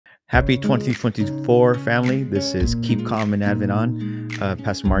Happy 2024, family. This is Keep Calm and Advent On.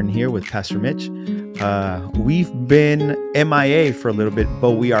 Pastor Martin here with Pastor Mitch. We've been MIA for a little bit,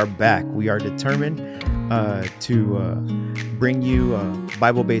 but we are back. We are determined to bring you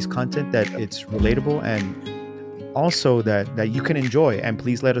Bible-based content that it's relatable and also that you can enjoy. And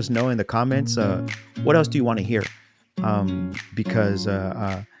please let us know in the comments what else do you want to hear? Because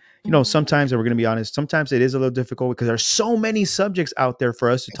sometimes, and we're going to be honest, sometimes it is a little difficult because there's so many subjects out there for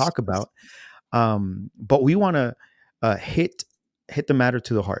us to talk about. But we want to hit the matter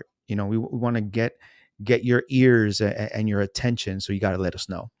to the heart. We want to get your ears and your attention. So you got to let us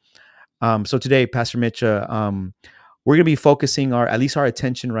know. So today, Pastor Mitch, we're going to be focusing at least our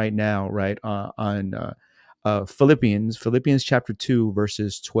attention right now, right, on Philippians chapter 2,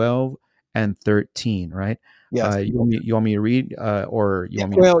 verses 12 and 13, right? Yes. You want me to read, or you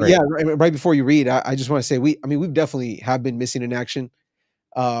want me to pray? Yeah. Right before you read, I just want to say we've definitely have been missing in action,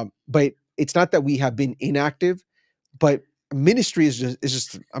 but it's not that we have been inactive, but ministry is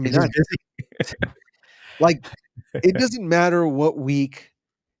just. I mean, like it doesn't matter what week.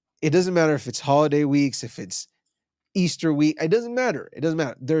 It doesn't matter if it's holiday weeks, if it's Easter week. It doesn't matter. It doesn't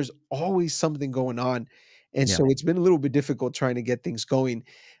matter. There's always something going on, and so it's been a little bit difficult trying to get things going.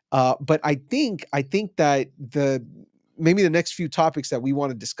 But I think that maybe the next few topics that we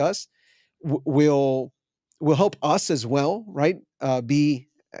want to discuss will help us as well, right?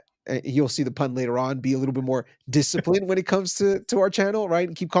 You'll see the pun later on, be a little bit more disciplined when it comes to our channel, right?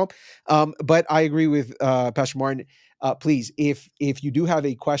 And keep calm. But I agree with Pastor Martin. Please, if you do have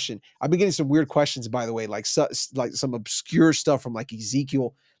a question, I've been getting some weird questions, by the way, like some obscure stuff from like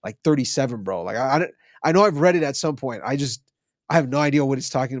Ezekiel, like 37, bro. Like I know I've read it at some point. I have no idea what it's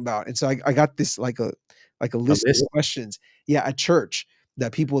talking about. And so I got this like a list of questions, at church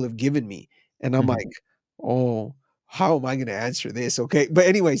that people have given me. And I'm like, oh, how am I going to answer this? Okay. But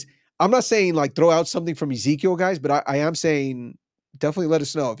anyways, I'm not saying like throw out something from Ezekiel, guys, but I am saying definitely let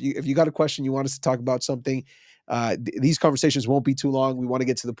us know. If you got a question, you want us to talk about something, these conversations won't be too long. We want to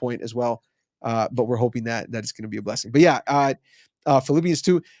get to the point as well. But we're hoping that it's going to be a blessing. But Philippians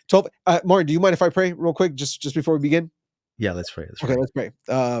 2:12. Martin, do you mind if I pray real quick just before we begin? Yeah, let's pray. Okay, let's pray.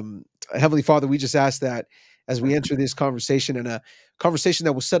 Heavenly Father, we just ask that as we enter this conversation, and a conversation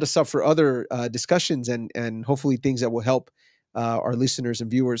that will set us up for other discussions and hopefully things that will help our listeners and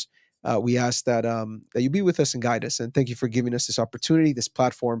viewers, we ask that you be with us and guide us. And thank you for giving us this opportunity, this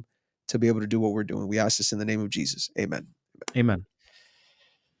platform to be able to do what we're doing. We ask this in the name of Jesus. Amen. Amen.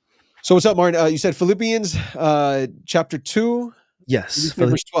 So what's up, Martin? You said Philippians chapter 2. Yes.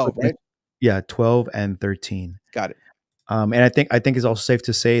 Verse 12, right? Yeah, 12 and 13. Got it. And I think it's also safe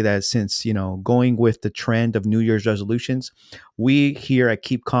to say that since, going with the trend of New Year's resolutions, we here at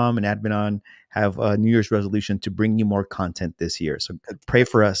Keep Calm and Advent On have a New Year's resolution to bring you more content this year. So pray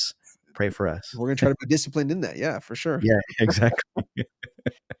for us. Pray for us. We're going to try to be disciplined in that. Yeah, for sure. Yeah, exactly.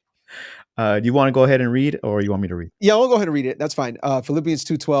 Do you want to go ahead and read, or you want me to read? Yeah, I'll go ahead and read it. That's fine. Philippians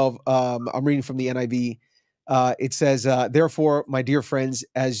 2:12. I'm reading from the NIV. It says, therefore, my dear friends,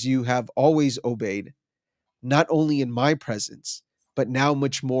 as you have always obeyed, not only in my presence, but now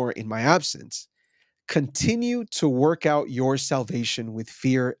much more in my absence, continue to work out your salvation with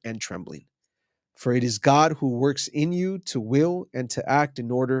fear and trembling. For it is God who works in you to will and to act in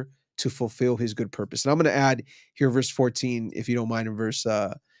order to fulfill his good purpose. And I'm going to add here verse 14, if you don't mind, in verse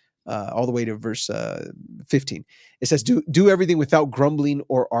all the way to verse 15. It says, do everything without grumbling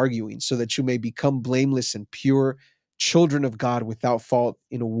or arguing, so that you may become blameless and pure, children of God without fault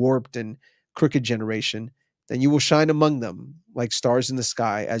in a warped and crooked generation. Then you will shine among them like stars in the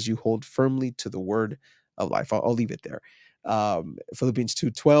sky as you hold firmly to the word of life. I'll leave it there. Philippians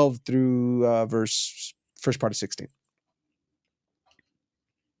 2:12 through first part of 16.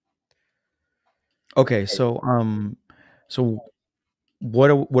 Okay, so what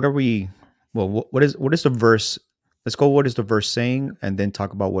are we? Well, what is the verse? Let's go. What is the verse saying, and then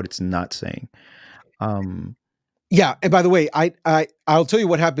talk about what it's not saying. Yeah, and by the way, I'll tell you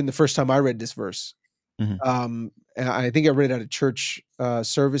what happened the first time I read this verse. And I think I read it at a church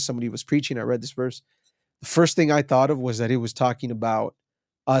service. Somebody was preaching. I read this verse. The first thing I thought of was that it was talking about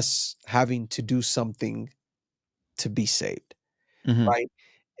us having to do something to be saved, right?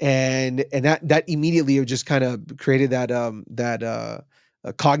 And that immediately just kind of created that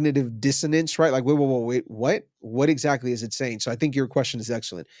cognitive dissonance, right? Like, wait, what exactly is it saying? So I think your question is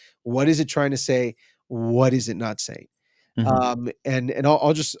excellent. What is it trying to say? What is it not saying? And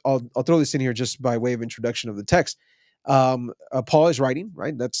I'll throw this in here just by way of introduction of the text. Paul is writing,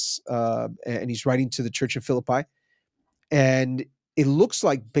 right? And he's writing to the church in Philippi. And it looks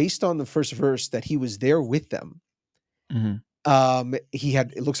like, based on the first verse, that he was there with them. He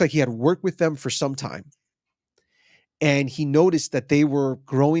had it looks like he had worked with them for some time, and he noticed that they were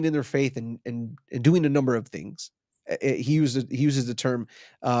growing in their faith and doing a number of things. He uses the term,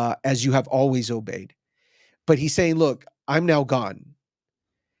 "As you have always obeyed." But he's saying, "Look, I'm now gone,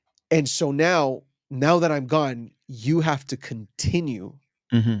 and so now that I'm gone, you have to continue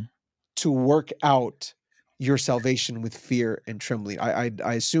Mhm. to work out your salvation with fear and trembling." I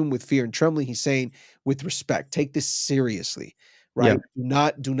assume with fear and trembling, he's saying with respect. Take this seriously, Yeah.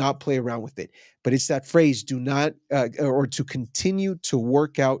 right? Do not play around with it. But it's that phrase, do not or to continue to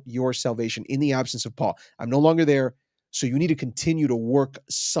work out your salvation in the absence of Paul. I'm no longer there, so you need to continue to work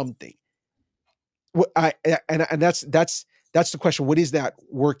something. What I and that's the question. What is that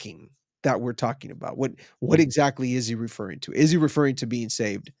working that we're talking about? What Mhm. exactly is he referring to? Is he referring to being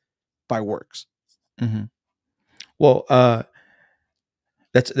saved by works? Mhm. Well,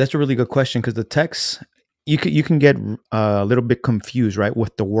 that's a really good question because the text you can get a little bit confused, right,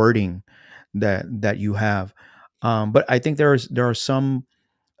 with the wording that you have. But I think there are some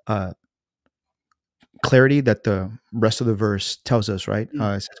uh, clarity that the rest of the verse tells us, right?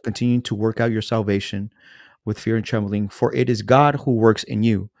 Mm, It says, "Continue to work out your salvation with fear and trembling, for it is God who works in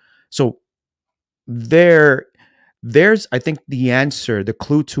you." So there, there's I think the answer, the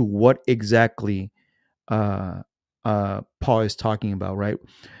clue to what exactly uh, Paul is talking about, right?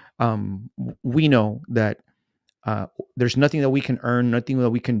 We know that uh, there's nothing that we can earn, nothing that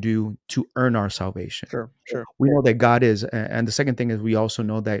we can do to earn our salvation. sure, sure. We know that God is, and the second thing is we also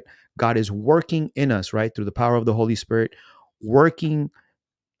know that God is working in us, right, through the power of the Holy Spirit, working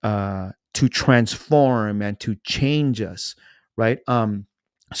to transform and to change us, right?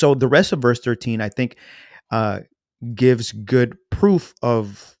 So the rest of verse 13, I think, uh, gives good proof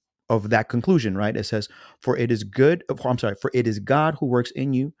of that conclusion, right? It says, "For it is good." I'm sorry. "For it is God who works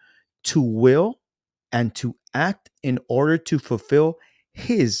in you to will and to act in order to fulfill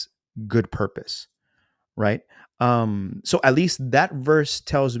His good purpose." Right. So at least that verse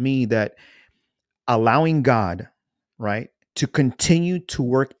tells me that allowing God, right, to continue to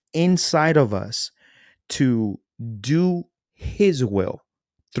work inside of us to do His will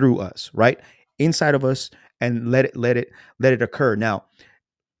through us, right, inside of us, and let it occur. Now,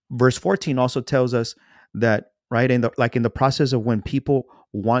 verse 14 also tells us that, right, in the process of when people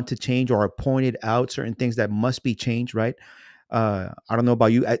want to change or are pointed out certain things that must be changed, right? I don't know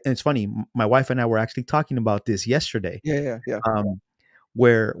about you, and it's funny. My wife and I were actually talking about this yesterday, Yeah, yeah, yeah. um,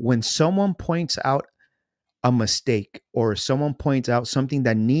 where when someone points out a mistake or someone points out something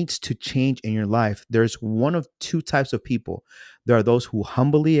that needs to change in your life, there's one of two types of people. There are those who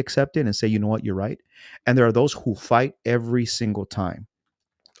humbly accept it and say, "You know what, you're right," and there are those who fight every single time,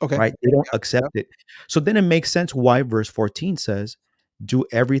 Okay. right? They don't Yeah, accept yeah. it. So then it makes sense why verse 14 says, "Do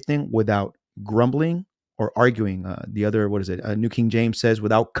everything without grumbling or arguing." The other, what is it? New King James says,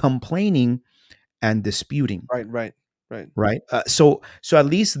 "Without complaining and disputing." Right, right, right. Right. So at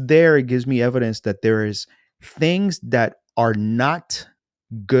least there it gives me evidence that there is things that are not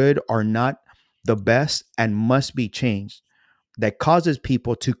good, are not the best, and must be changed, that causes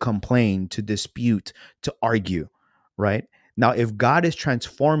people to complain, to dispute, to argue, right? Now, if God is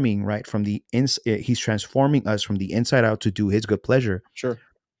transforming, right, He's transforming us from the inside out to do His good pleasure. Sure.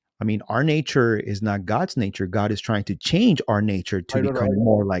 I mean, our nature is not God's nature. God is trying to change our nature to Right, right, become right.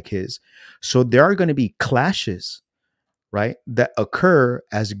 more like His. So there are going to be clashes, right, that occur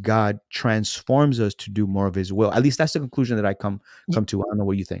as God transforms us to do more of His will. At least that's the conclusion that I come to. I don't know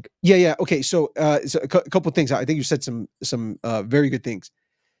what you think. Yeah, yeah. Okay, so a couple of things. I think you said some very good things.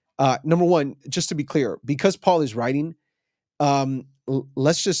 Number one, just to be clear, because Paul is writing,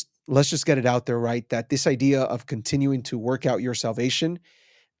 let's just get it out there, right? That this idea of continuing to work out your salvation,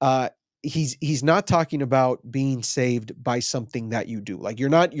 uh, he's not talking about being saved by something that you do. Like you're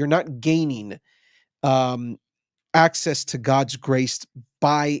not gaining um, access to God's grace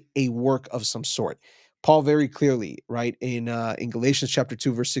by a work of some sort. Paul very clearly, right, in Galatians chapter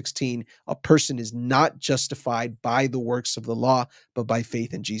 2 verse 16, a person is not justified by the works of the law, but by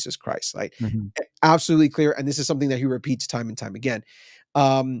faith in Jesus Christ. Like Mhm. absolutely clear, and this is something that he repeats time and time again.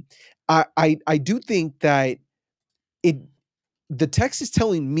 Um, I do think that it the text is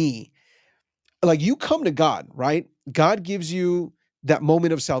telling me, like, you come to God, right? God gives you that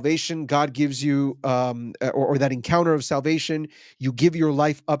moment of salvation. God gives you or that encounter of salvation. You give your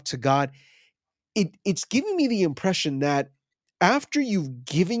life up to God. It's giving me the impression that after you've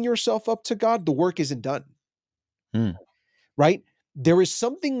given yourself up to God, the work isn't done, Mm. right? There is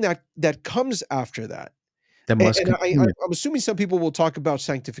something that comes after that. That And, must and continue. I'm assuming some people will talk about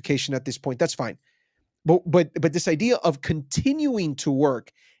sanctification at this point. That's fine. But this idea of continuing to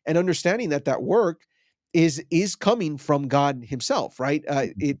work and understanding that that work is coming from God Himself, right?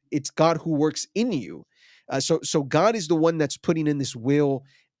 Mhm. It's God who works in you. So God is the one that's putting in this will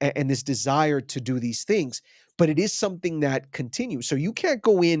and this desire to do these things, but it is something that continues. So you can't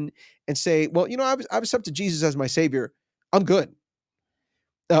go in and say, "Well, I've accepted Jesus as my Savior. I'm good.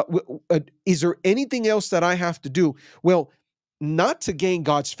 Is there anything else that I have to do?" Well, not to gain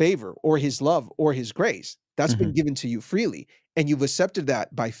God's favor or His love or His grace. That's been Mhm. given to you freely, and you've accepted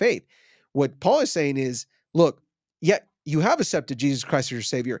that by faith. What Paul is saying is, look, yet you have accepted Jesus Christ as your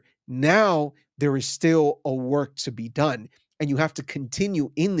Savior. Now there is still a work to be done, and you have to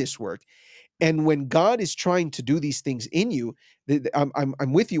continue in this work. And when God is trying to do these things in you,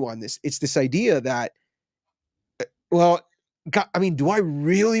 I'm with you on this. It's this idea that, well, God, I mean, do I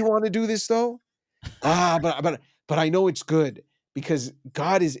really want to do this though? But I know it's good because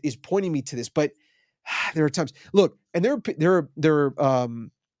God is pointing me to this. But there are times, look, and there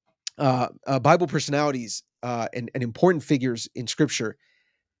are Bible personalities and important figures in Scripture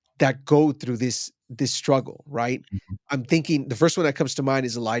that go through this struggle, right? Mhm. I'm thinking the first one that comes to mind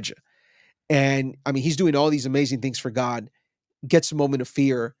is Elijah, and I mean he's doing all these amazing things for God, gets a moment of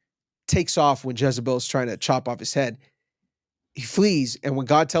fear, takes off when Jezebel's trying to chop off his head. He flees, and when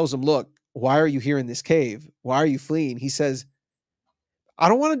God tells him, "Look, why are you here in this cave? Why are you fleeing?" He says, "I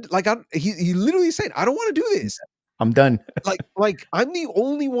don't want to." Like, he literally said, "I don't want to do Yeah. this. I'm done. Like I'm the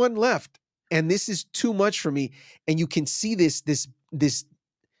only one left, and this is too much for me." And you can see this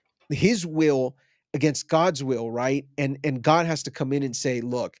his will against God's will, right? And God has to come in and say,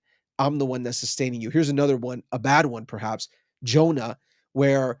 "Look, I'm the one that's sustaining you." Here's another one, a bad one perhaps, Jonah,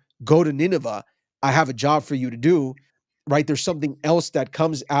 where go to Nineveh, I have a job for you to do, right? There's something else that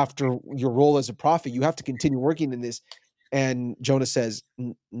comes after your role as a prophet. You have to continue working in this. And Jonah says,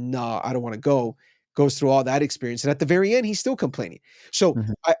 "No, I don't want to go." Goes through all that experience, and at the very end, he's still complaining. So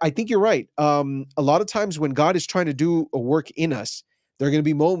Mhm. I think you're right. A lot of times when God is trying to do a work in us, there are going to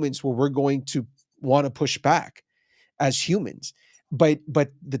be moments where we're going to want to push back as humans. But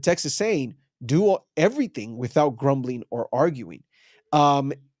the text is saying, do everything without grumbling or arguing.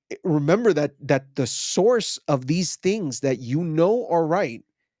 Um, Remember that the source of these things that you know are right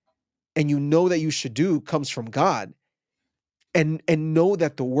and you know that you should do comes from God, and know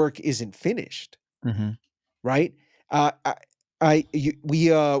that the work isn't finished, Mhm. right?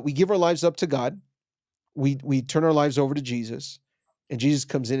 We give our lives up to God. We turn our lives over to Jesus, and Jesus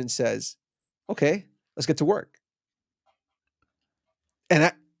comes in and says, "Okay, let's get to work." And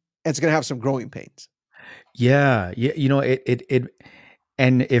that it's gonna have some growing pains. Yeah, yeah,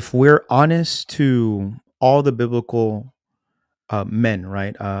 and if we're honest to all the biblical men,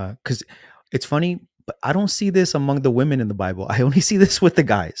 right? Because it's funny, but I don't see this among the women in the Bible. I only see this with the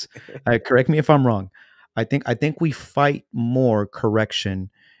guys. Correct me if I'm wrong. I think we fight more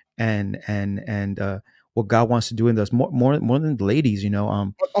correction and what God wants to do in us more than the ladies.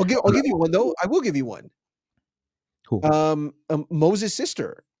 I'll give you one though. I will give you one. Who? Moses'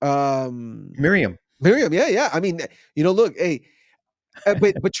 sister, Miriam. Miriam. Yeah, yeah. I mean, look, hey,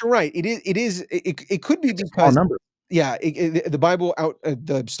 but you're right. It could be It's a small because, number. yeah, the Bible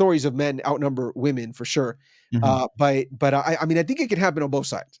the stories of men outnumber women for sure. Mhm. But I mean, I think it can happen on both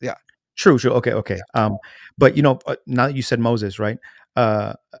sides. Yeah, True, true. Okay, okay. But now that you said Moses, right?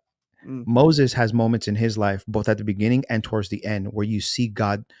 Uh, mm, Moses has moments in his life, both at the beginning and towards the end, where you see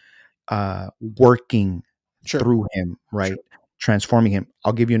God working sure, through him, sure. right? Transforming him.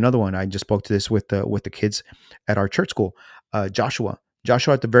 I'll give you another one. I just spoke to this with the kids at our church school. Joshua.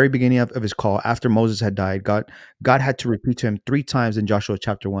 Joshua at the very beginning of his call, after Moses had died, God had to repeat to him 3 times in Joshua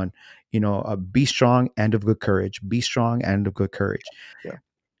chapter 1, be strong and of good courage. Be strong and of good courage. Yeah,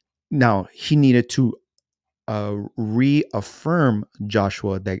 Now he needed to reaffirm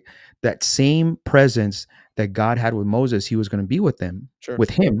Joshua that that same presence that God had with Moses, he was going to be sure,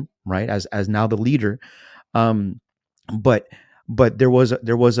 with him, right? As now the leader. Um, but but there was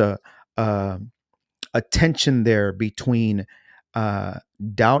a tension there between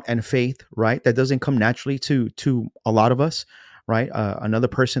doubt and faith, right? That doesn't come naturally to a lot of us, right? Another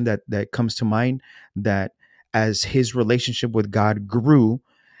person that comes to mind, that as his relationship with God grew,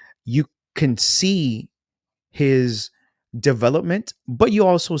 you can see his development, but you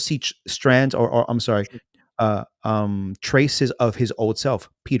also see strands, or I'm sorry, sure. traces of his old self.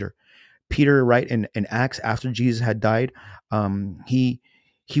 Peter, right, in Acts, after Jesus had died,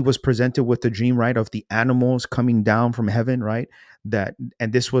 he was presented with the dream, right, of the animals coming down from heaven, right? That,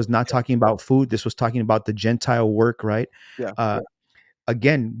 and this was not Yeah, talking about food. This was talking about the Gentile work, right? yeah, Uh,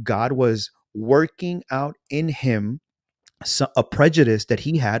 Again, God was working out in him a prejudice that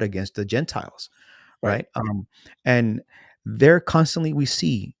he had against the Gentiles, right. right? And there constantly we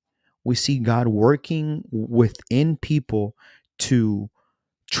see we see God working within people to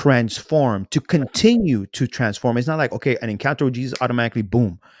transform, to continue to transform. It's not like, okay, an encounter with Jesus automatically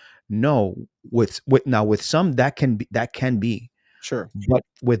boom. No, with some that can be, Sure. but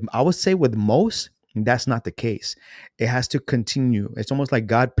with, I would say with most, that's not the case. It has to continue. It's almost like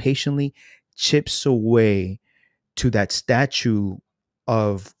God patiently chips away to that statue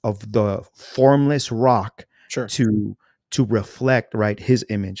of the formless rock Sure. to reflect, right, his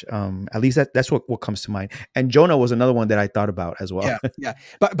image. At least that's what comes to mind. And Jonah was another one that I thought about as well. Yeah, yeah.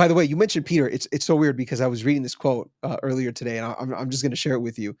 But by the way, you mentioned Peter. It's so weird because I was reading this quote earlier today, and I'm just going to share it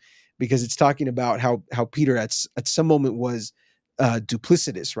with you because it's talking about how Peter at some moment was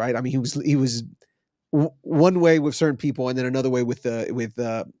duplicitous, right? I mean, he was one way with certain people, and then another way with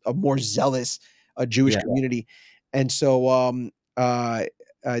a more zealous Jewish Yeah. community. And so,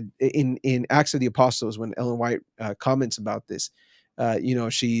 in Acts of the Apostles, when Ellen White comments about this,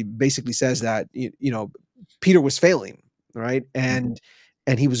 she basically says that Peter was failing, right, Mhm.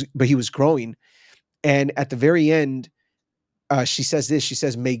 and he was growing, and at the very end, she says this. She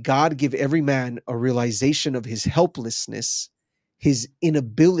says, "May God give every man a realization of his helplessness, his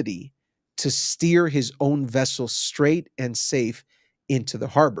inability to steer his own vessel straight and safe into the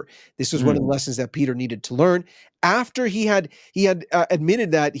harbor." This was one of Mm. the lessons that Peter needed to learn after he had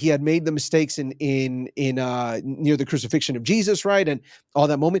admitted that he had made the mistakes in near the crucifixion of Jesus, right, and all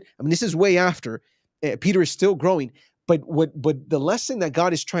that moment. I mean, this is way after. Peter is still growing, but the lesson that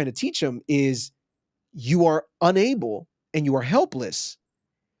God is trying to teach him is you are unable and you are helpless.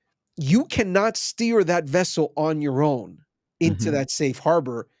 You cannot steer that vessel on your own into Mhm. that safe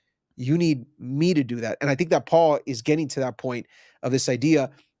harbor. You need me to do that. And I think that Paul is getting to that point of this idea.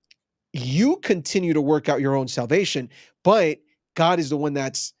 You continue to work out your own salvation, but God is the one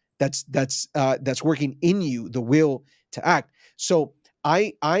that's working in you the will to act. So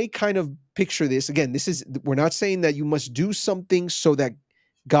I kind of picture this again. This is we're not saying that you must do something so that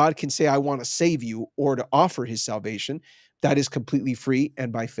God can say I want to save you or to offer his salvation. That is completely free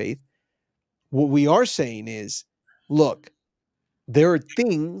and by faith. What we are saying is, look, there are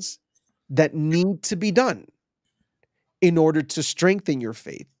things that need to be done in order to strengthen your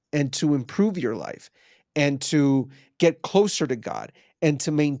faith and to improve your life and to get closer to God and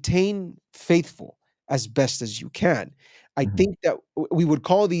to maintain faithful as best as you can. I Mhm. think that we would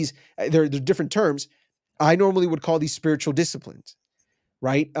call these, they're different terms. I normally would call these spiritual disciplines,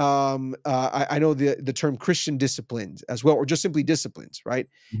 right? I know the term Christian disciplines as well, or just simply disciplines, right?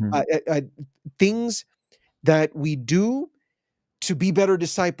 Mhm. Uh, uh, uh, Things that we do to be better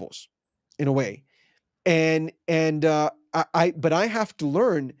disciples in a way. But I have to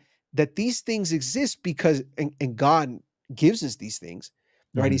learn that these things exist because and God gives us these things,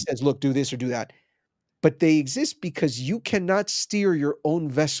 right? He Mhm. says, look, do this or do that. But they exist because you cannot steer your own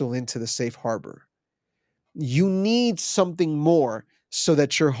vessel into the safe harbor. You need something more so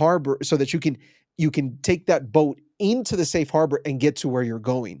that your harbor, so that you can take that boat into the safe harbor and get to where you're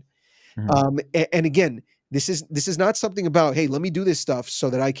going. Mhm. And again, this is not something about, hey, let me do this stuff so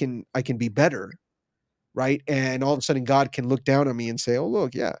that I can be better, right? And all of a sudden, God can look down on me and say, "Oh,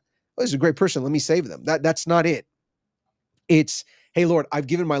 look, yeah, well, this is a great person. Let me save them." That's not it. It's, "Hey, Lord, I've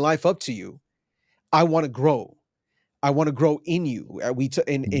given my life up to you. I want to grow. I want to grow in you."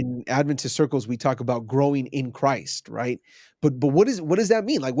 Mhm. In Adventist circles, we talk about growing in Christ, right? But what does that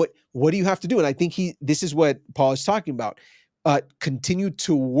mean? Like, what do you have to do? And I think this is what Paul is talking about. Continue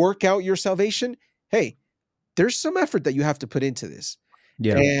to work out your salvation. Hey, there's some effort that you have to put into this,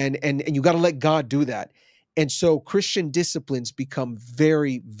 Yeah. and you got to let God do that. And so Christian disciplines become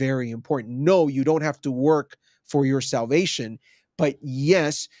very, very important. No, you don't have to work for your salvation, but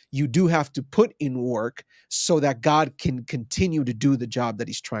yes, you do have to put in work so that God can continue to do the job that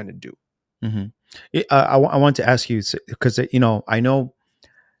he's trying to do. Mhm. I want to ask you because I know,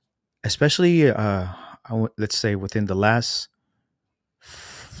 especially let's say within the last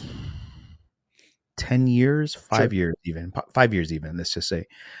 10 years, Sure. 5 years, even 5 years, even, let's just say,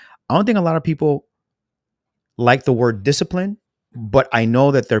 I don't think a lot of people like the word discipline, but I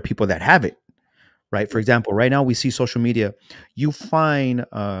know that there are people that have it. Right. For Mm. example, right now we see social media. You find,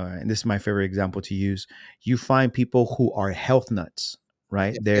 and this is my favorite example to use. You find people who are health nuts.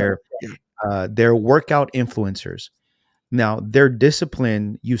 Right. Yeah, yeah, yeah. They're workout influencers. Now, their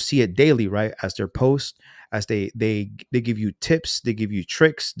discipline, you see it daily, right? As their posts, as they give you tips, they give you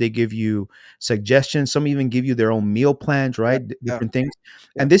tricks, they give you suggestions. Some even give you their own meal plans, Yeah, right? yeah, Different things.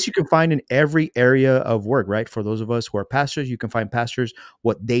 yeah. And this you can find in every area of work, right? For those of us who are pastors, you can find pastors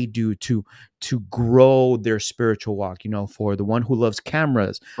what they do to grow their spiritual walk. For the one who loves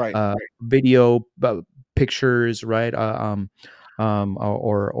cameras, Right. video, pictures, right?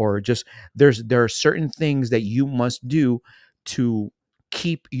 or just there are certain things that you must do to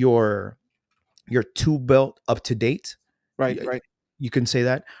keep your tool belt up to date. Right, Y- right. you can say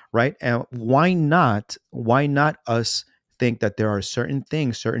that, right? And why not us think that there are certain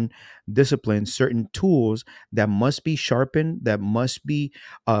things, certain disciplines, certain tools that must be sharpened, that must be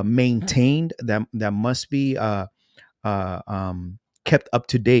maintained, that must be kept up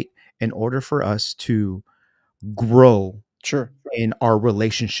to date in order for us to grow Sure. in our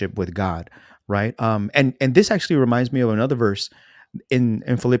relationship with God, right? And this actually reminds me of another verse in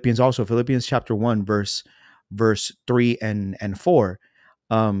Philippians, also Philippians chapter 1 verse 3 and 4.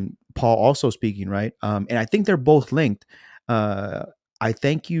 Paul also speaking, right? And I think they're both linked. uh I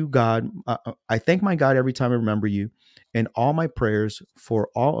thank you, God. I thank my God every time I remember you. In all my prayers for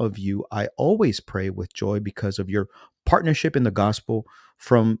all of you, I always pray with joy because of your partnership in the gospel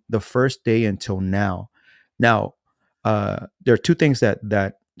from the first day until now. Now, there are two things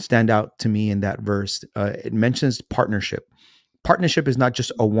that stand out to me in that verse. It mentions partnership. Partnership is not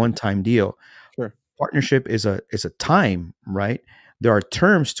just a one-time deal. Sure. Partnership is a time, right? There are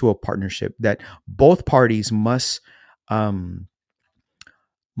terms to a partnership that both parties um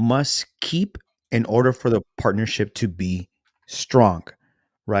must keep in order for the partnership to be strong,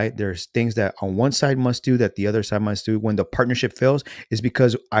 right? There's things that on one side must do that the other side must do. When the partnership fails, is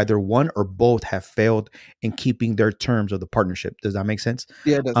because either one or both have failed in keeping their terms of the partnership. Does that make sense?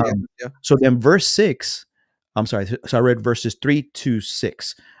 Yeah, it does. Yeah. So then verse 6, I'm sorry, so I read verses 3 to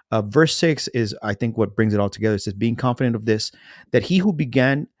 6. Verse 6 is, I think, what brings it all together. It says, being confident of this, that he who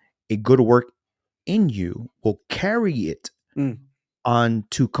began a good work in you will carry it Mm. on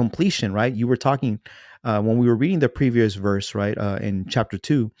to completion, right? You were talking when we were reading the previous verse, right, in chapter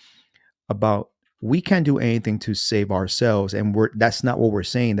 2, about we can't do anything to save ourselves, and that's not what we're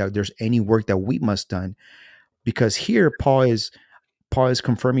saying, that there's any work that we must done, because here Paul is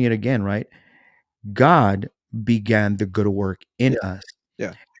confirming it again, right? God began the good work in Yeah. us,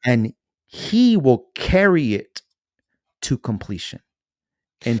 Yeah. and he will carry it to completion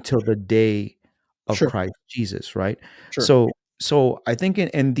until the day of Sure. Christ Jesus, right? Sure. So I think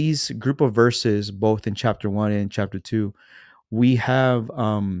in these group of verses, both in chapter 1 and chapter 2, we have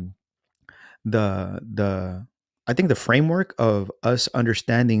the I think the framework of us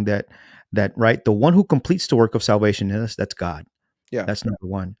understanding that right, the one who completes the work of salvation in us, that's God. Yeah. That's number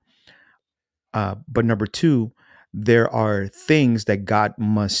one. But number two, there are things that God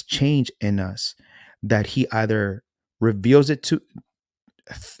must change in us, that He either reveals it to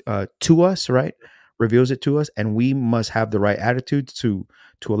us, right? Reveals it to us, and we must have the right attitude to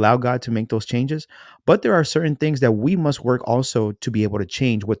allow God to make those changes. But there are certain things that we must work also to be able to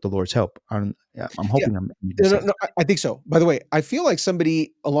change with the Lord's help. I'm Yeah. hoping I'm making No, no, sense. no, I think so. By the way, I feel like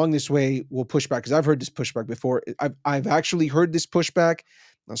somebody along this way will push back because I've heard this pushback before. I've actually heard this pushback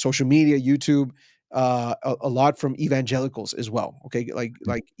on social media, YouTube, a lot from evangelicals as well. Okay, Mm,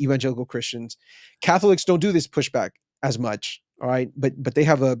 like evangelical Christians, Catholics don't do this pushback as much. All right, but they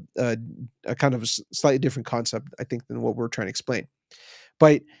have a kind of slightly different concept, I think, than what we're trying to explain.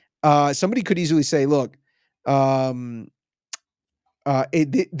 But somebody could easily say, look, um,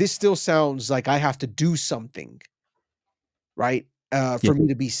 this still sounds like I have to do something, right? yeah. For me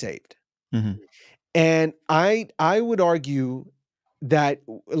to be saved. Hmm. And I would argue that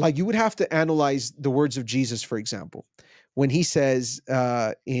like you would have to analyze the words of Jesus, for example, when he says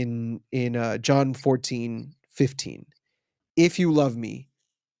in John 14:15, if you love me,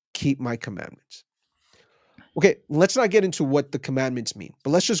 keep my commandments. Okay, let's not get into what the commandments mean,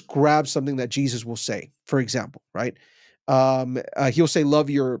 but let's just grab something that Jesus will say. For example, right? He'll say, love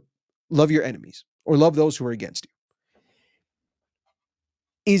your enemies or love those who are against you.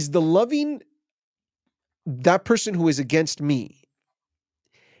 Is the loving that person who is against me,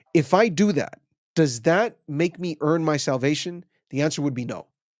 if I do that, does that make me earn my salvation? The answer would be no,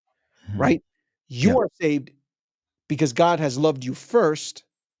 Hmm. right? Yeah. You are saved because God has loved you first,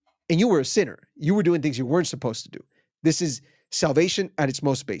 and you were a sinner. You were doing things you weren't supposed to do. This is salvation at its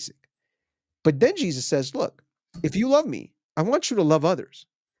most basic. But then Jesus says, look, if you love me, I want you to love others.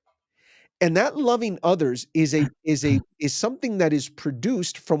 And that loving others is something that is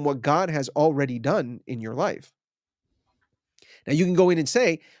produced from what God has already done in your life. Now you can go in and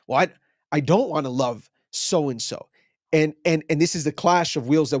say, "Well, I don't want to love so and so." And this is the clash of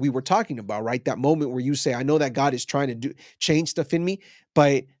wheels that we were talking about, right? That moment where you say, "I know that God is trying to change stuff in me,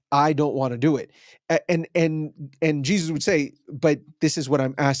 but I don't want to do it." And Jesus would say, "But this is what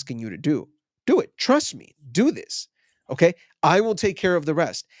I'm asking you to do. Do it. Trust me. Do this." Okay? I will take care of the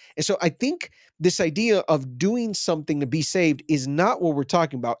rest. And so I think this idea of doing something to be saved is not what we're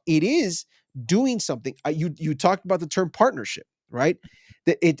talking about. It is doing something. You talked about the term partnership, right?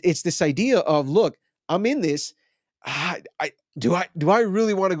 It's this idea of, look, I'm in this. I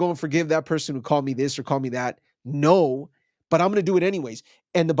really want to go and forgive that person who called me this or called me that? No, but I'm going to do it anyways.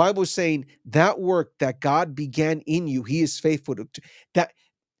 And the Bible is saying that work that God began in you, He is faithful to that.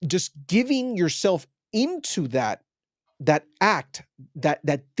 Just giving yourself into that act,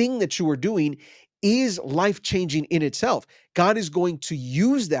 that thing that you are doing is life changing in itself. God is going to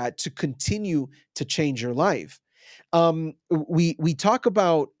use that to continue to change your life. We talk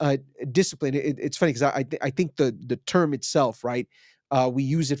about discipline. It's funny because I think the term itself, right? We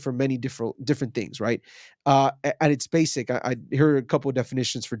use it for many different things, right? At its basic, I hear a couple of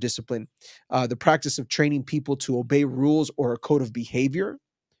definitions for discipline: the practice of training people to obey rules or a code of behavior,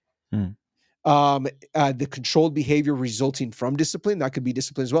 Mm. um, the controlled behavior resulting from discipline, that could be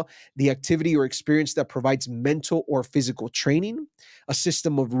discipline as well, the activity or experience that provides mental or physical training, a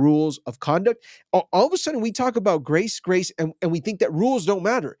system of rules of conduct. All of a sudden we talk about grace, and we think that rules don't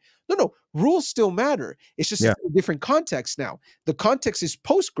matter. No, rules still matter. It's just Yeah. a different context now. The context is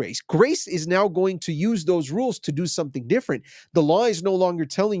post grace. Grace is now going to use those rules to do something different. The law is no longer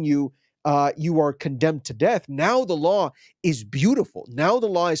telling you you are condemned to death. Now the law is beautiful. Now the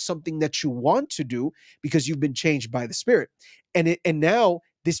law is something that you want to do because you've been changed by the Spirit. And now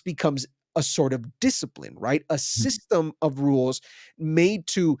this becomes a sort of discipline, right? A Mm. system of rules made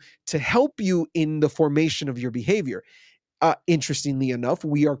to help you in the formation of your behavior. Interestingly enough,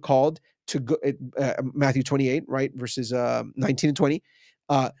 we are called to go, Matthew 28, right, verses 19 and 20,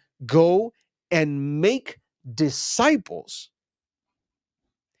 uh, go and make disciples.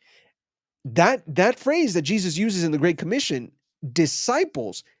 That phrase that Jesus uses in the Great Commission,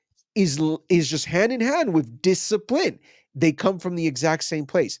 disciples, is just hand in hand with discipline. They come from the exact same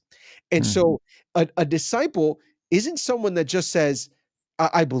place. And Mm. so a disciple isn't someone that just says,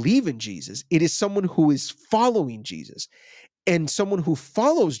 I believe in Jesus. It is someone who is following Jesus. And someone who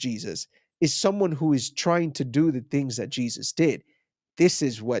follows Jesus is someone who is trying to do the things that Jesus did. This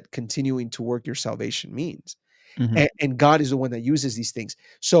is what continuing to work your salvation means. Mhm. And God is the one that uses these things.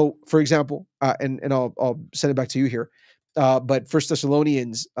 So, for example, and I'll send it back to you here. But First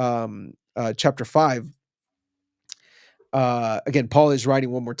Thessalonians chapter 5, again, Paul is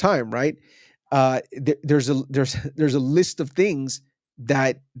writing one more time, right? There's a list of things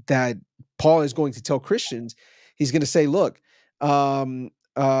that Paul is going to tell Christians. He's going to say, look,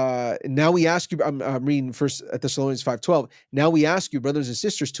 now we ask you. I'm reading First Thessalonians 5:12. Now we ask you, brothers and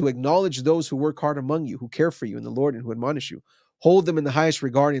sisters, to acknowledge those who work hard among you, who care for you in the Lord, and who admonish you. Hold them in the highest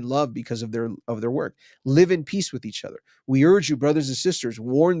regard and love because of their work. Live in peace with each other. We urge you, brothers and sisters,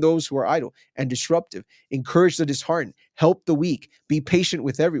 warn those who are idle and disruptive. Encourage the disheartened, help the weak, be patient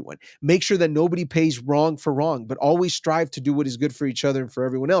with everyone. Make sure that nobody pays wrong for wrong, but always strive to do what is good for each other and for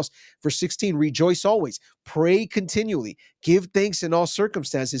everyone else. Verse 16, rejoice always, pray continually, give thanks in all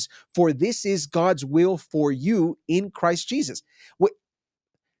circumstances, for this is God's will for you in Christ Jesus. What,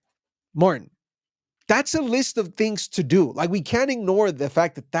 Martin, that's a list of things to do. Like, we can't ignore the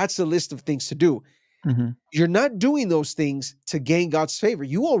fact that that's a list of things to do. Mhm. You're not doing those things to gain God's favor.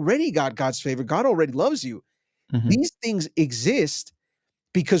 You already got God's favor. God already loves you. Mhm. These things exist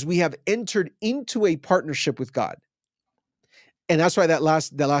because we have entered into a partnership with God. And that's why that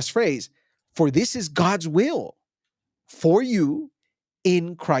last phrase, for this is God's will for you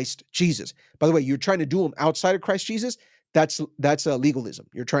in Christ Jesus. By the way, you're trying to do them outside of Christ Jesus, that's a legalism.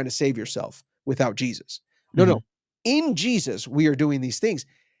 You're trying to save yourself without Jesus. No. Mhm. In Jesus, we are doing these things.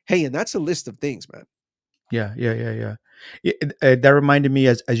 Hey, and that's a list of things, man. Yeah, yeah, yeah, yeah. That reminded me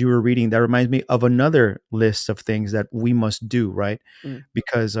as you were reading. That reminds me of another list of things that we must do, right? Mm,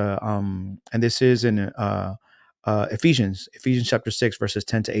 Because and this is in Ephesians chapter 6 verses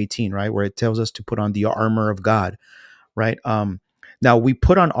 10 to 18, right, where it tells us to put on the armor of God, right? Now we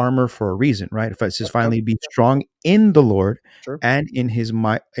put on armor for a reason, right? If it says yep, yep, finally be strong in the Lord sure. and in his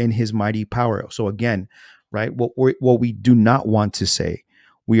mighty power. So again, right, what we do not want to say,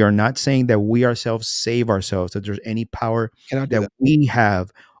 we are not saying that we ourselves save ourselves, that there's any power Cannot do that that. we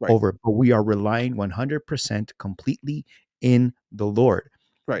have Right, over, but we are relying 100% completely in the Lord,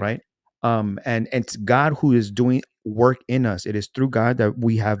 right, right? And it's God who is doing work in us. It is through God that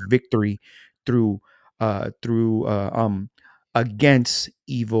we have victory through through against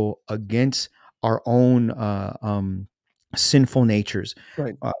evil, against our own sinful natures.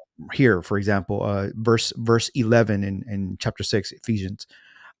 right, Uh, Here, for example, verse 11 in chapter 6, Ephesians.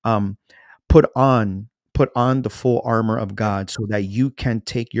 Um, put on the full armor of yep, God so that you can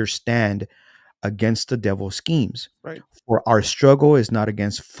take your stand against the devil's schemes. right, For our struggle is not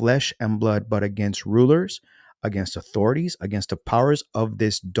against flesh and blood, but against rulers, against authorities, against the powers of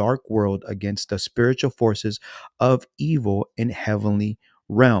this dark world, against the spiritual forces of evil in heavenly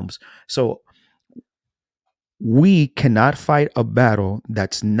realms. So we cannot fight a battle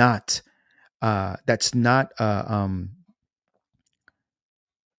that's not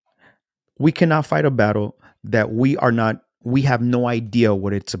we cannot fight a battle that we have no idea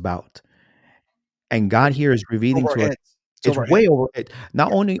what it's about. And God here is revealing Over our to us heads. It's it's over our way heads. over it, not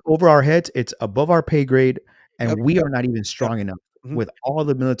Yeah. only over our heads, it's above our pay grade, Yep, and we yep, are not even yep. strong enough Mhm. with all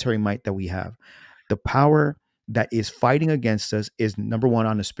the military might that we have. The power that is fighting against us is number one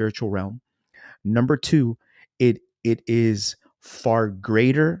on the spiritual realm. Number two, it is far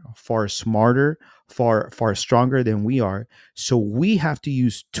greater, far smarter, far stronger than we are. So we have to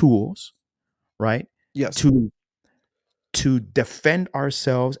use tools, right? Yes. To defend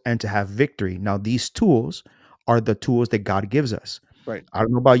ourselves and to have victory. Now, these tools are the tools that God gives us. Right. I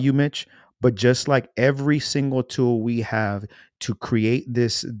don't know about you, Mitch, but just like every single tool we have to create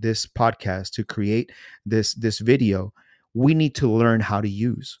this podcast, to create this video, we need to learn how to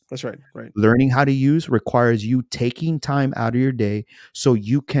use. That's right. Right. Learning how to use requires you taking time out of your day so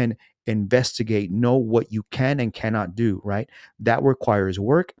you can investigate, know what you can and cannot do, right? That requires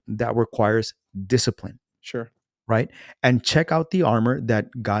work, that requires discipline, Sure. right? And check out the armor that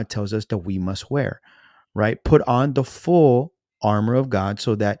God tells us that we must wear, right? Put on the full armor of God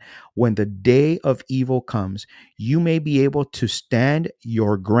so that when the day of evil comes, you may be able to stand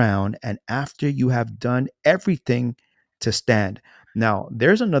your ground. And after you have done everything to stand. Now,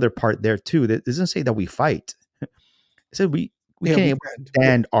 there's another part there too that doesn't say that we fight. It said we Yeah, can't we able to can. Yeah.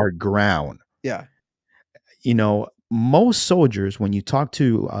 stand our ground. Yeah. Most soldiers, when you talk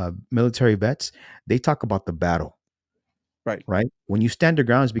to military vets, they talk about the battle, Right. right? When you stand your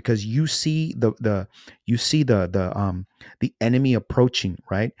ground is because you see the enemy approaching,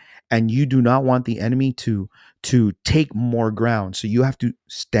 right? And you do not want the enemy to take more ground. So you have to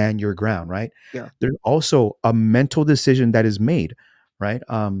stand your ground, right? Yeah. There's also a mental decision that is made, right?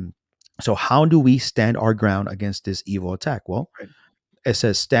 So how do we stand our ground against this evil attack? Well, Right. it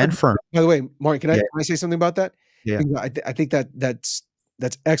says By stand firm. by the way, Mark, Yeah, can I say something about that? yeah. Because I think that's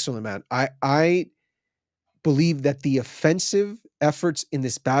excellent, man. I believe that the offensive efforts in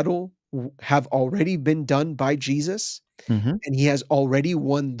this battle have already been done by Jesus, Mm-hmm. and he has already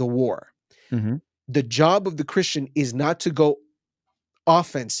won the war. Mm-hmm. The job of the Christian is not to go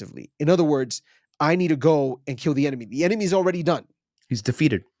offensively. In other words, I need to go and kill the enemy. The enemy is already done. He's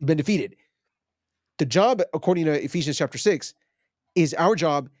defeated. He's been defeated. The job, according to Ephesians chapter 6, is our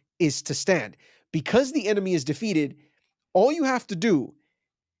job is to stand. Because the enemy is defeated, all you have to do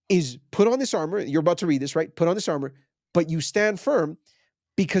is put on this armor. You're about to read this, right? Put on this armor, but you stand firm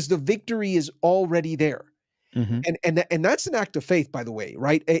because the victory is already there. Mm-hmm. And that's an act of faith, by the way,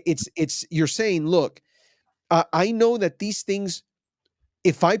 right? It's you're saying, look, I know that these things,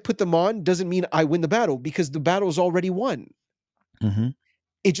 if I put them on, doesn't mean I win the battle because the battle's already won. Mm-hmm.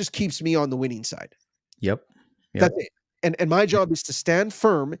 It just keeps me on the winning side. Yep. That's Yep. it. And my job is to stand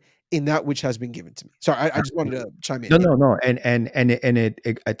firm in that which has been given to me. Sorry, I just wanted to chime in. No, Yeah. no, no,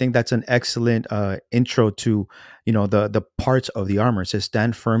 and I think that's an excellent intro to the parts of the armor. It says,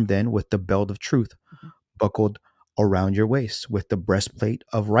 "Stand firm then with the belt of truth Mhm. buckled around your waist, with the breastplate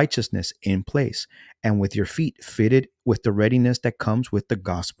of righteousness in place, and with your feet fitted with the readiness that comes with the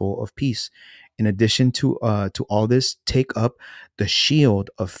gospel of peace. In addition to all this, take up the shield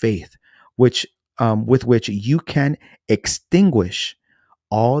of faith, which with which you can extinguish."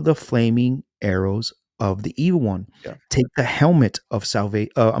 All the flaming arrows of the evil one. Yeah. Take the helmet of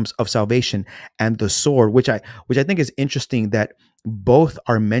salvation and the sword, which I think is interesting that both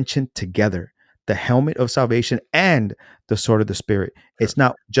are mentioned together. The helmet of salvation and the sword of the spirit. Sure. It's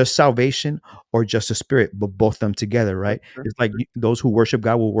not just salvation or just the spirit, but both of them together, Sure. right? Sure. It's like those who worship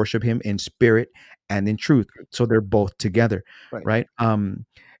God will worship Him in spirit and in truth. Sure. So they're both together, Right. right?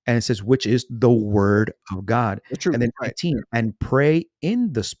 And it says, which is the word of God. The truth. And then Right. 18, and pray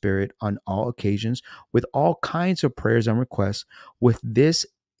in the spirit on all occasions with all kinds of prayers and requests. With this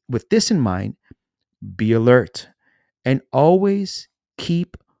in mind, be alert and always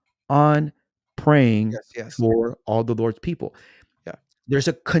keep on praying Yes. Yes. for all the Lord's people. Yeah. There's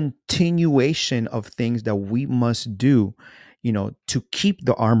a continuation of things that we must do, to keep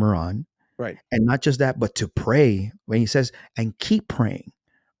the armor on, Right. and not just that, but to pray. When he says, and keep praying,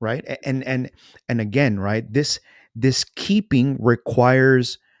 right? And again, right, this keeping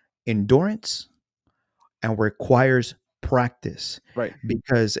requires endurance and requires practice, Right.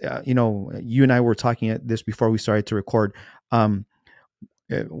 because you and I were talking at this before we started to record.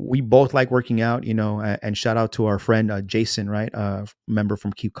 We both like working out, and shout out to our friend Jason, right, member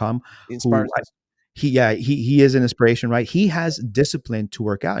from Keep Calm, It who inspires us. he is an inspiration, right? He has discipline to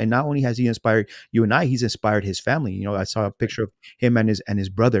work out, and not only has he inspired you and I, he's inspired his family. You know, I saw a picture of him and his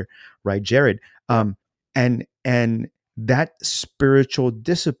brother, right, Jared. Yeah. And that spiritual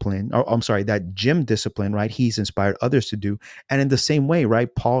discipline, or I'm sorry, that gym discipline, right? He's inspired others to do, and in the same way, right?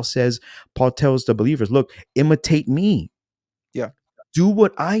 Paul tells the believers, look, imitate me, Yeah. do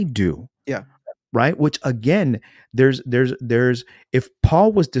what I do, Yeah. right? Which again, there's if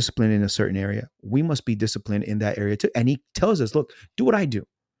Paul was disciplined in a certain area, we must be disciplined in that area too. And he tells us, look, do what I do.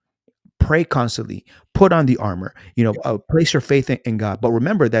 Pray constantly, put on the armor, Yeah. place your faith in God. But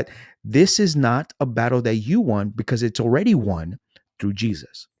remember that this is not a battle that you won, because it's already won through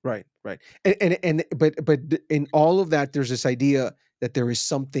Jesus. Right. Right. But in all of that, there's this idea that there is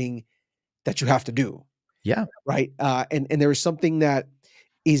something that you have to do, Yeah. right? And there is something that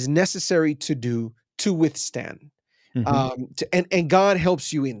is necessary to do to withstand. Hmm. And God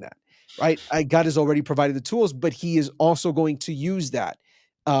helps you in that, right? God has already provided the tools, but He is also going to use that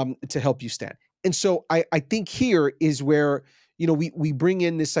to help you stand. And so I think here is where we bring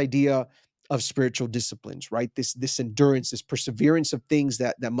in this idea of spiritual disciplines, right? This endurance, this perseverance of things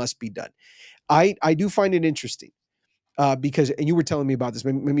that must be done. I do find it interesting because, and you were telling me about this,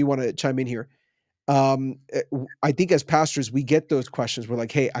 made me want to chime in here. I think as pastors, we get those questions. We're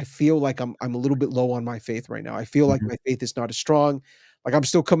like, "Hey, I feel like I'm a little bit low on my faith right now. I feel like Hmm. my faith is not as strong. Like I'm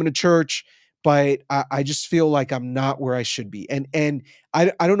still coming to church, but I just feel like I'm not where I should be." And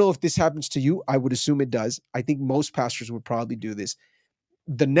I don't know if this happens to you. I would assume it does. I think most pastors would probably do this.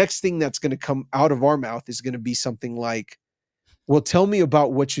 The next thing that's going to come out of our mouth is going to be something like, "Well, tell me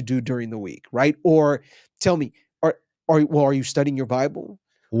about what you do during the week," right? Or tell me, are are you studying your Bible?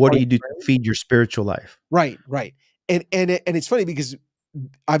 What Are do you you do to praying? feed your spiritual life? Right, right. And it's funny because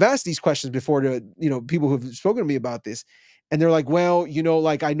I've asked these questions before to, people who've spoken to me about this, and they're like, "Well,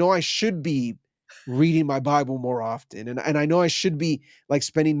 like I know I should be reading my Bible more often, and I know I should be like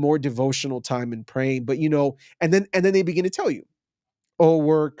spending more devotional time and praying, but and then they begin to tell you, oh,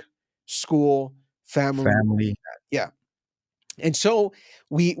 work, school, family, Family. yeah." And so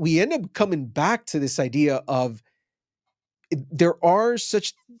we end up coming back to this idea of there are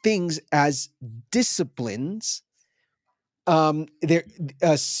such things as disciplines, there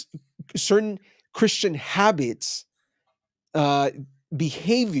certain Christian habits, uh,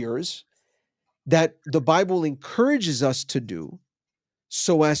 behaviors that the Bible encourages us to do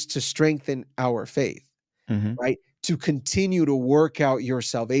so as to strengthen our faith, Hmm. right? To continue to work out your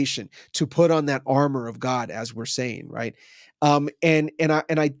salvation, to put on that armor of God, as we're saying, right? And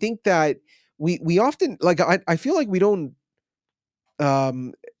I think that we often, like, I feel like we don't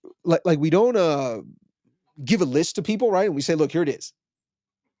um like we don't give a list to people, right? And we say, look, here it is.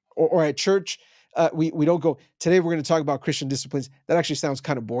 Or at church, we don't go, today we're going to talk about Christian disciplines. That actually sounds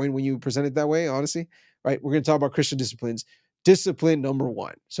kind of boring when you present it that way, honestly, right? We're going to talk about Christian disciplines. Discipline number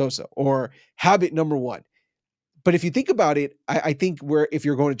one, or habit number one. But if you think about it, I think where if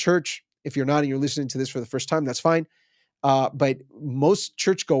you're going to church, if you're not and you're listening to this for the first time, that's fine. But most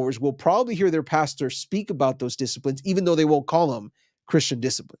churchgoers will probably hear their pastor speak about those disciplines, even though they won't call them Christian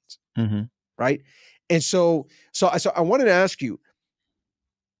disciplines, Hmm. right? And so I wanted to ask you,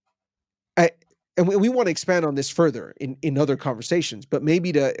 I, and we want to expand on this further in other conversations, but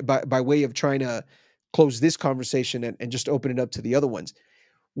maybe by way of trying to close this conversation and just open it up to the other ones.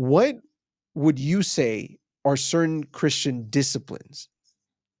 What would you say are certain Christian disciplines,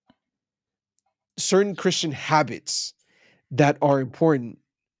 certain Christian habits that are important,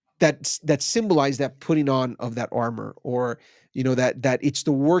 that symbolize that putting on of that armor, or that it's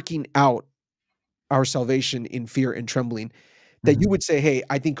the working out our salvation in fear and trembling, that you Hmm. would say, "Hey,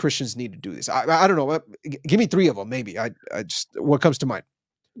 I think Christians need to do this." I don't know, give me 3 of them maybe. I just, what comes to mind?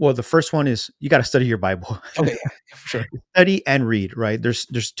 Well, the first one is you got to study your Bible. Okay, yeah, for sure. Study and read, right? There's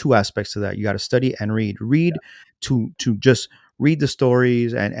two aspects to that. You got to study and read. Read to just read the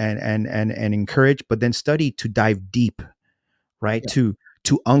stories and encourage, but then study to dive deep, right? Yeah,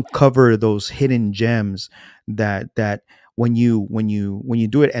 To uncover those hidden gems that when you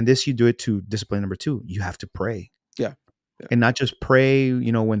do it, and this you do it to discipline number two, you have to pray. yeah, yeah, And not just pray,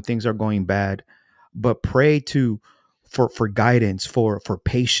 when things are going bad, but pray to for guidance, for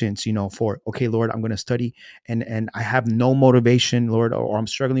patience, for, okay, Lord, I'm going to study, and I have no motivation, Lord, or I'm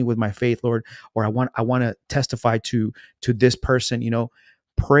struggling with my faith, Lord, or I want to testify to this person,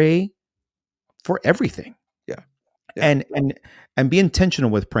 pray for everything. yeah, yeah, And be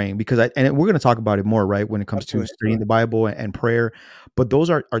intentional with praying, because we're going to talk about it more, right, when it comes to absolutely. studying the Bible and prayer. But those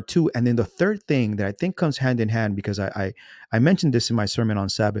are two. And then the third thing that I think comes hand in hand, because I mentioned this in my sermon on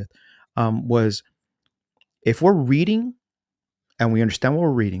Sabbath, was, if we're reading and we understand what we're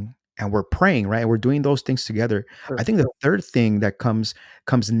reading, and we're praying, right? And we're doing those things together. I Sure. think the third thing that comes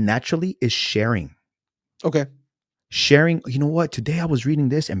naturally is sharing. Okay. Sharing, you know what? Today I was reading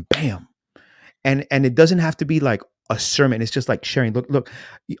this and bam. And it doesn't have to be like a sermon. It's just like sharing. Look,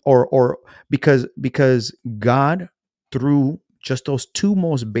 or because God, through just those two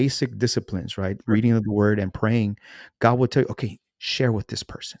most basic disciplines, right? Sure. Reading of the word and praying, God will tell you, okay, share with this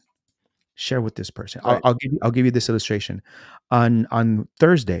person. Share with this person. I'll, Right. I'll give you this illustration. On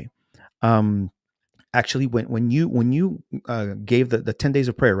Thursday, um, actually, when you gave the 10 days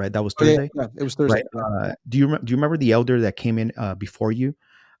of prayer, right? That was Oh, yeah, Thursday, yeah. It was right? Thursday. Yeah. Do you remember the elder that came in before you?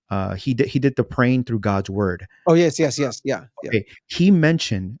 He did the praying through God's word. Oh, yes, yes, yes. Yeah, yeah. Okay, he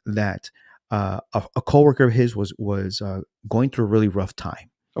mentioned that a coworker of his was going through a really rough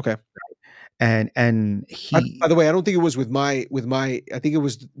time, Okay. and By he the way, I don't think it was with my I think it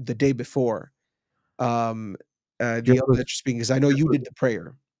was the day before, um, yours the elder was that you're speaking, 'cause I know yours you was did the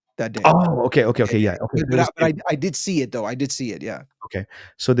prayer that day. oh, okay, okay, Yeah, okay, yeah, yeah, okay. yeah. So it was But I did see it though. I did see it, yeah. okay.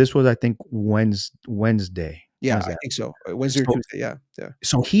 So this was, I think, Wednesday. Yeah, I Wednesday. think so. Wednesday or So Tuesday, yeah, yeah,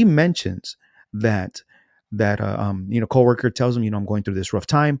 so he mentions that coworker tells him, I'm going through this rough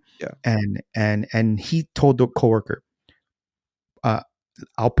time, yeah. and he told the coworker, uh,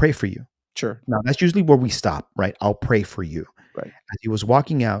 I'll pray for you. Sure. Now that's usually where we stop, right? I'll pray for you. Right. As he was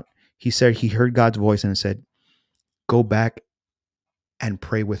walking out, he said he heard God's voice and said, "Go back and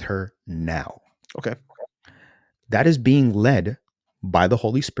pray with her now." Okay. That is being led by the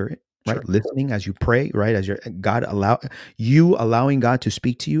Holy Spirit, right? Sure. Listening as you pray, right? As your God allowing God to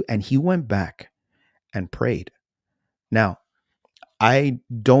speak to you, and he went back and prayed. Now, I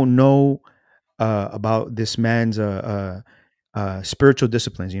don't know about this man's spiritual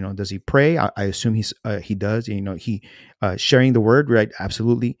disciplines. Does he pray? I assume he does. He sharing the word, right?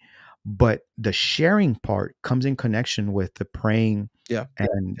 Absolutely. But the sharing part comes in connection with the praying Yeah.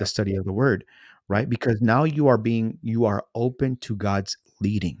 and the Yeah. study of the word, Yeah. right? Because now you are open to God's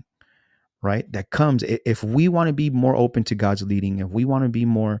leading, right? That comes if we want to be more open to God's leading, if we want to be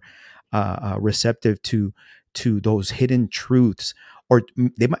more receptive to those hidden truths, or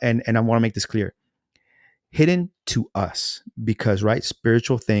and I want to make this clear, hidden to us, because right,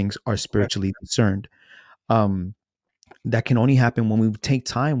 spiritual things are Okay. spiritually discerned. um that can only happen when we take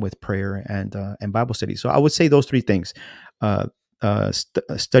time with prayer and Bible study. So I would say those three things: uh,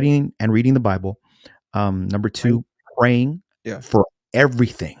 studying and reading the Bible. Number Right. two, praying Yeah. for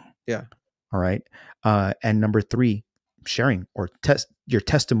everything. Yeah. All right. And number three, sharing or your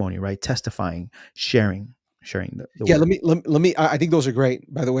testimony, right? Testifying, sharing the Yeah, word. let me I think those are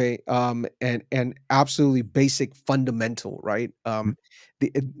great, by the way, and absolutely basic, fundamental, right? Mhm,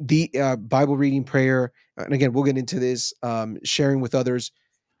 The Bible reading, prayer, and again, we'll get into this, sharing with others.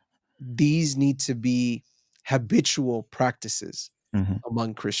 These need to be habitual practices mhm.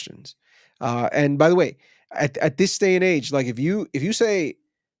 among Christians. And by the way, at this day and age, like if you say,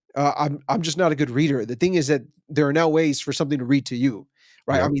 I'm just not a good reader. The thing is that there are now ways for something to read to you,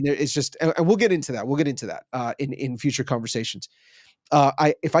 right? I Yep. mean, it's just, and we'll get into that. We'll get into that in future conversations.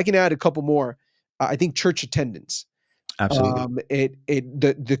 I if I can add a couple more, I think church attendance, Absolutely.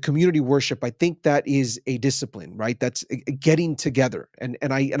 the community worship. I think that is a discipline, right? That's getting together, and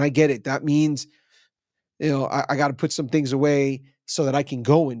I get it. That means I got to put some things away so that I can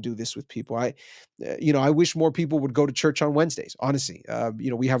go and do this with people. I wish more people would go to church on Wednesdays. Honestly,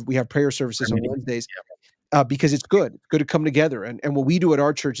 we have prayer services Prayer on meeting. Wednesdays because it's good. It's good to come together. And what we do at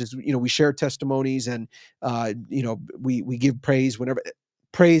our church is we share testimonies and we give praise whenever.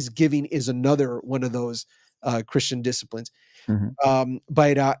 Praise giving is another one of those Christian disciplines. Mhm,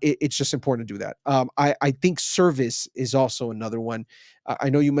 But it's just important to do that. I think service is also another one. I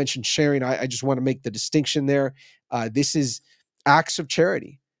know you mentioned sharing. I just want to make the distinction there. This is acts of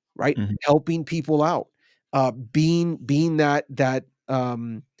charity, right? mhm, Helping people out, being that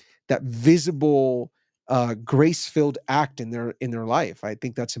visible, grace filled act in their life. I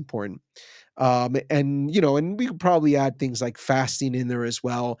think that's important. And we could probably add things like fasting in there as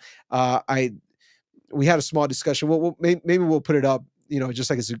well. I We had a small discussion. Maybe we'll put it up, just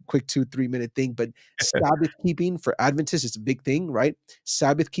like it's a quick 2-3 minute thing. But Sabbath keeping for Adventists, it's a big thing, right?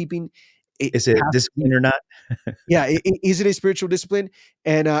 Sabbath keeping, it Is it has to be. discipline or not? Yeah, is it a spiritual discipline?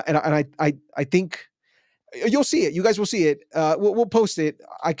 And I think you'll see it. You guys will see it. We'll post it.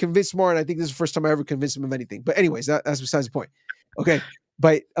 I convinced Martin. I think this is the first time I ever convinced him of anything. But anyways, that's besides the point. Okay,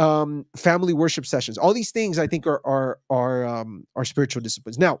 but family worship sessions, all these things I think are spiritual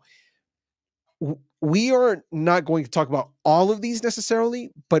disciplines. Now, we are not going to talk about all of these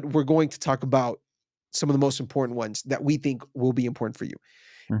necessarily, but we're going to talk about some of the most important ones that we think will be important for you.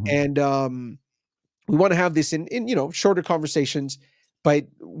 Mhm, And we want to have this in shorter conversations. but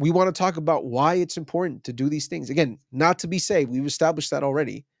we want to talk about why it's important to do these things. Again, not to be saved. We've established that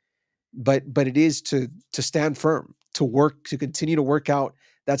already, but it is to stand firm, to work, to continue to work out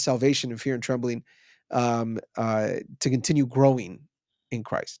that salvation in fear and trembling, to continue growing in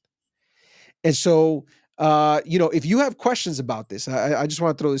Christ. And so, if you have questions about this, I just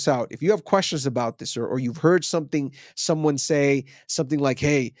want to throw this out. If you have questions about this, or you've heard someone say something like,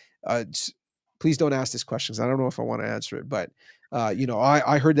 "Hey, please don't ask this question, 'cause I don't know if I want to answer it," but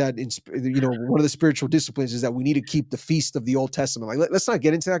I heard that one of the spiritual disciplines is that we need to keep the feast of the Old Testament. Like, let's not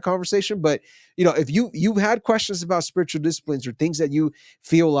get into that conversation. But if you've had questions about spiritual disciplines, or things that you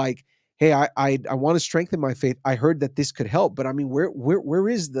feel like, hey, I want to strengthen my faith. I heard that this could help, but I mean, where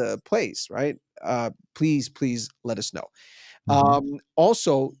is the place, right? Please let us know. Mhm.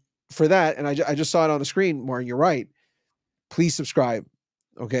 Also, for that, and I just saw it on the screen, Martin, you're right. Please subscribe,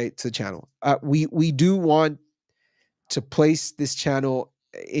 okay, to the channel. We do want to place this channel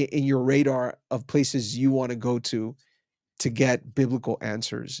in your radar of places you want to go to get biblical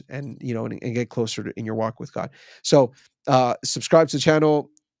answers, and and get closer in your walk with God. So subscribe to the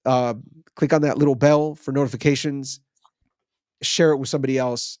channel, uh, click on that little bell for notifications, share it with somebody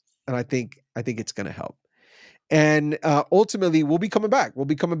else, and I think it's going to help. And ultimately, we'll be coming back. We'll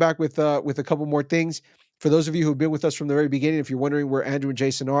be coming back with a couple more things. For those of you who've been with us from the very beginning, if you're wondering where Andrew and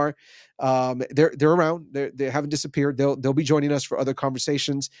Jason are, they're around. They haven't disappeared. They'll be joining us for other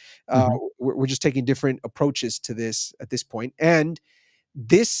conversations. Mhm. We're just taking different approaches to this at this point. And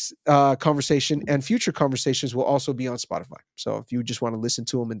this conversation and future conversations will also be on Spotify. So if you just want to listen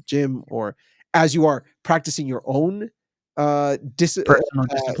to them in the gym, or as you are practicing your own Personal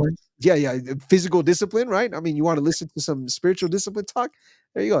discipline. yeah, physical discipline, right? I mean, you want to listen to some spiritual discipline talk.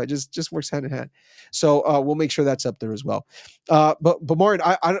 There you go. It just works hand in hand. So we'll make sure that's up there as well. But Martin,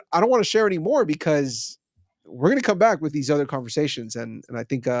 I don't want to share any more, because we're going to come back with these other conversations, and I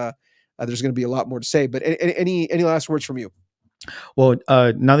think there's going to be a lot more to say. But any last words from you? Well,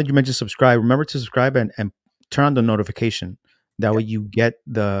 now that you mentioned subscribe, remember to subscribe and turn on the notification. That Yeah. way you get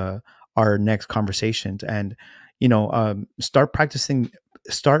the our next conversations, and start practicing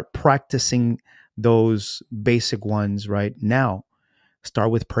those basic ones right now.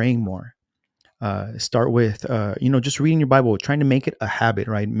 Start with praying more. Start with just reading your Bible, trying to make it a habit,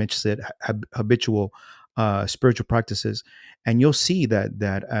 right? Mitch said habitual spiritual practices, and you'll see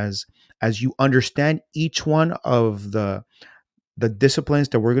that as you understand each one of the disciplines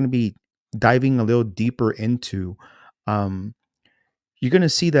that we're going to be diving a little deeper into, um, you're going to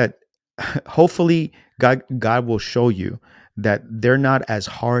see that hopefully God will show you that they're not as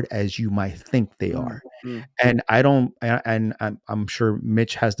hard as you might think they Mm, are. mm. And I don't, and I'm sure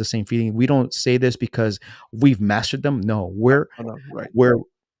Mitch has the same feeling. We don't say this because we've mastered them. No, Oh, no, right, we're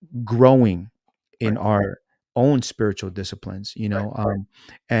growing in right, our own spiritual disciplines, right.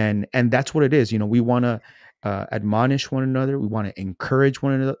 and that's what it is. We want to admonish one another. We want to encourage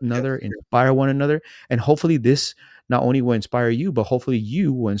one another, Yes. inspire one another, and hopefully this not only will inspire you, but hopefully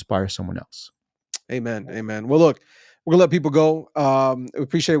you will inspire someone else. Amen. Amen. Well, look, we're gonna let people go. We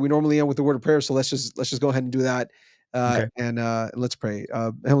appreciate it. We normally end with the word of prayer, so let's just go ahead and do that. Okay. And let's pray.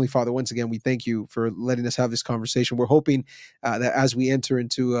 Heavenly Father, once again, we thank you for letting us have this conversation. We're hoping that as we enter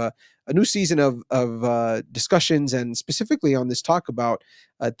into a new season of discussions, and specifically on this talk about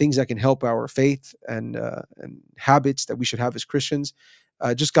things that can help our faith and habits that we should have as Christians,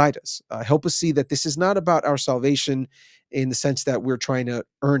 just guide us. Help us see that this is not about our salvation in the sense that we're trying to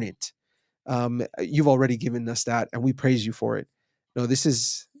earn it. You've already given us that, and we praise you for it. No, this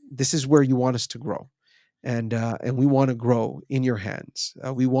is where you want us to grow, and we want to grow in your hands.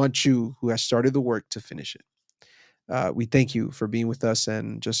 We want you, who has started the work, to finish it. We thank you for being with us,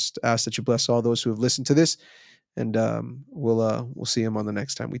 and just ask that you bless all those who have listened to this, and we'll see them on the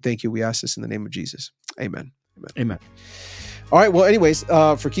next time. We thank you. We ask this in the name of Jesus. Amen. Amen. Amen. All right. Well, anyways,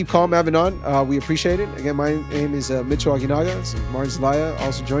 for Keep Calm Avinon, we appreciate it. Again, my name is Michel Aguinaga. So Martin Zelaya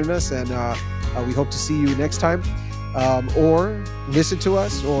also joining us, and we hope to see you next time, or listen to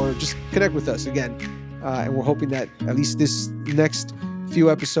us, or just connect with us again. And we're hoping that at least this next few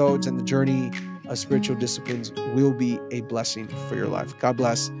episodes and the journey of spiritual disciplines will be a blessing for your life. God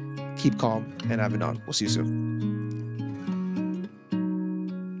bless. Keep calm and Avinon. We'll see you soon.